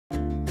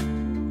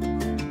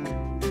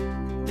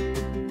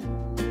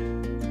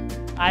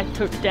I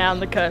took down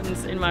the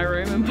curtains in my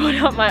room and put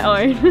up my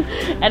own,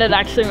 and it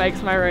actually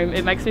makes my room,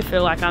 it makes me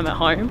feel like I'm at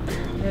home.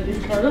 You know,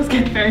 these corridors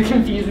get very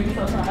confusing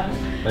sometimes.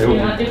 You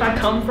know, if I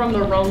come from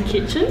the wrong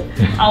kitchen,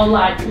 I'll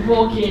like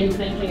walk in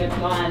thinking it's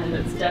mine and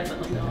it's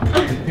definitely not.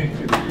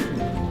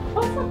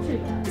 Oh, it's not too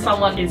bad.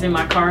 Someone is in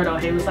my corridor,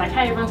 he was like,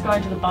 hey, everyone's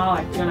going to the bar,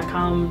 like, do you want to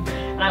come?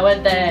 And I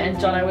went there and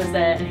Jono was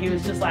there and he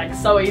was just like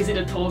so easy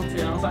to talk to,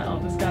 and I was like, oh,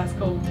 this guy's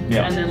cool.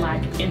 Yeah. And then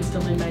like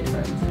instantly made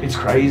friends. It's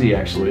crazy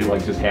actually,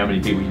 like just how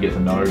many people you get to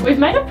know. We've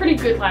made a pretty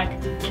good like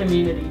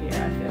community here,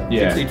 I feel.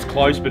 Yeah, it's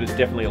close, but it's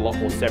definitely a lot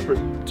more separate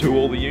to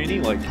all the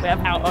uni. Like We have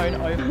our own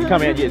open. you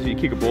come out, yeah, so you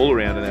kick a ball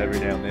around and every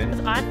now and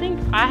then. I think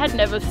I had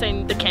never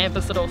seen the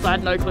campus at all, so I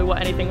had no clue what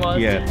anything was.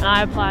 Yeah. And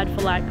I applied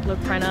for like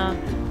Leprena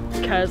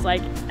because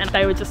like, and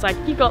they were just like,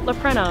 you got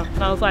Leprena.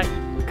 And I was like,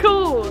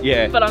 cool.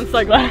 Yeah. But I'm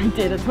so glad I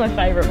did. It's my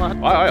favourite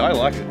one. I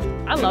like it.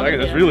 I love it.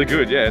 It's really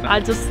good, yeah. I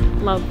just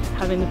love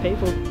having the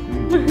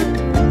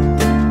people.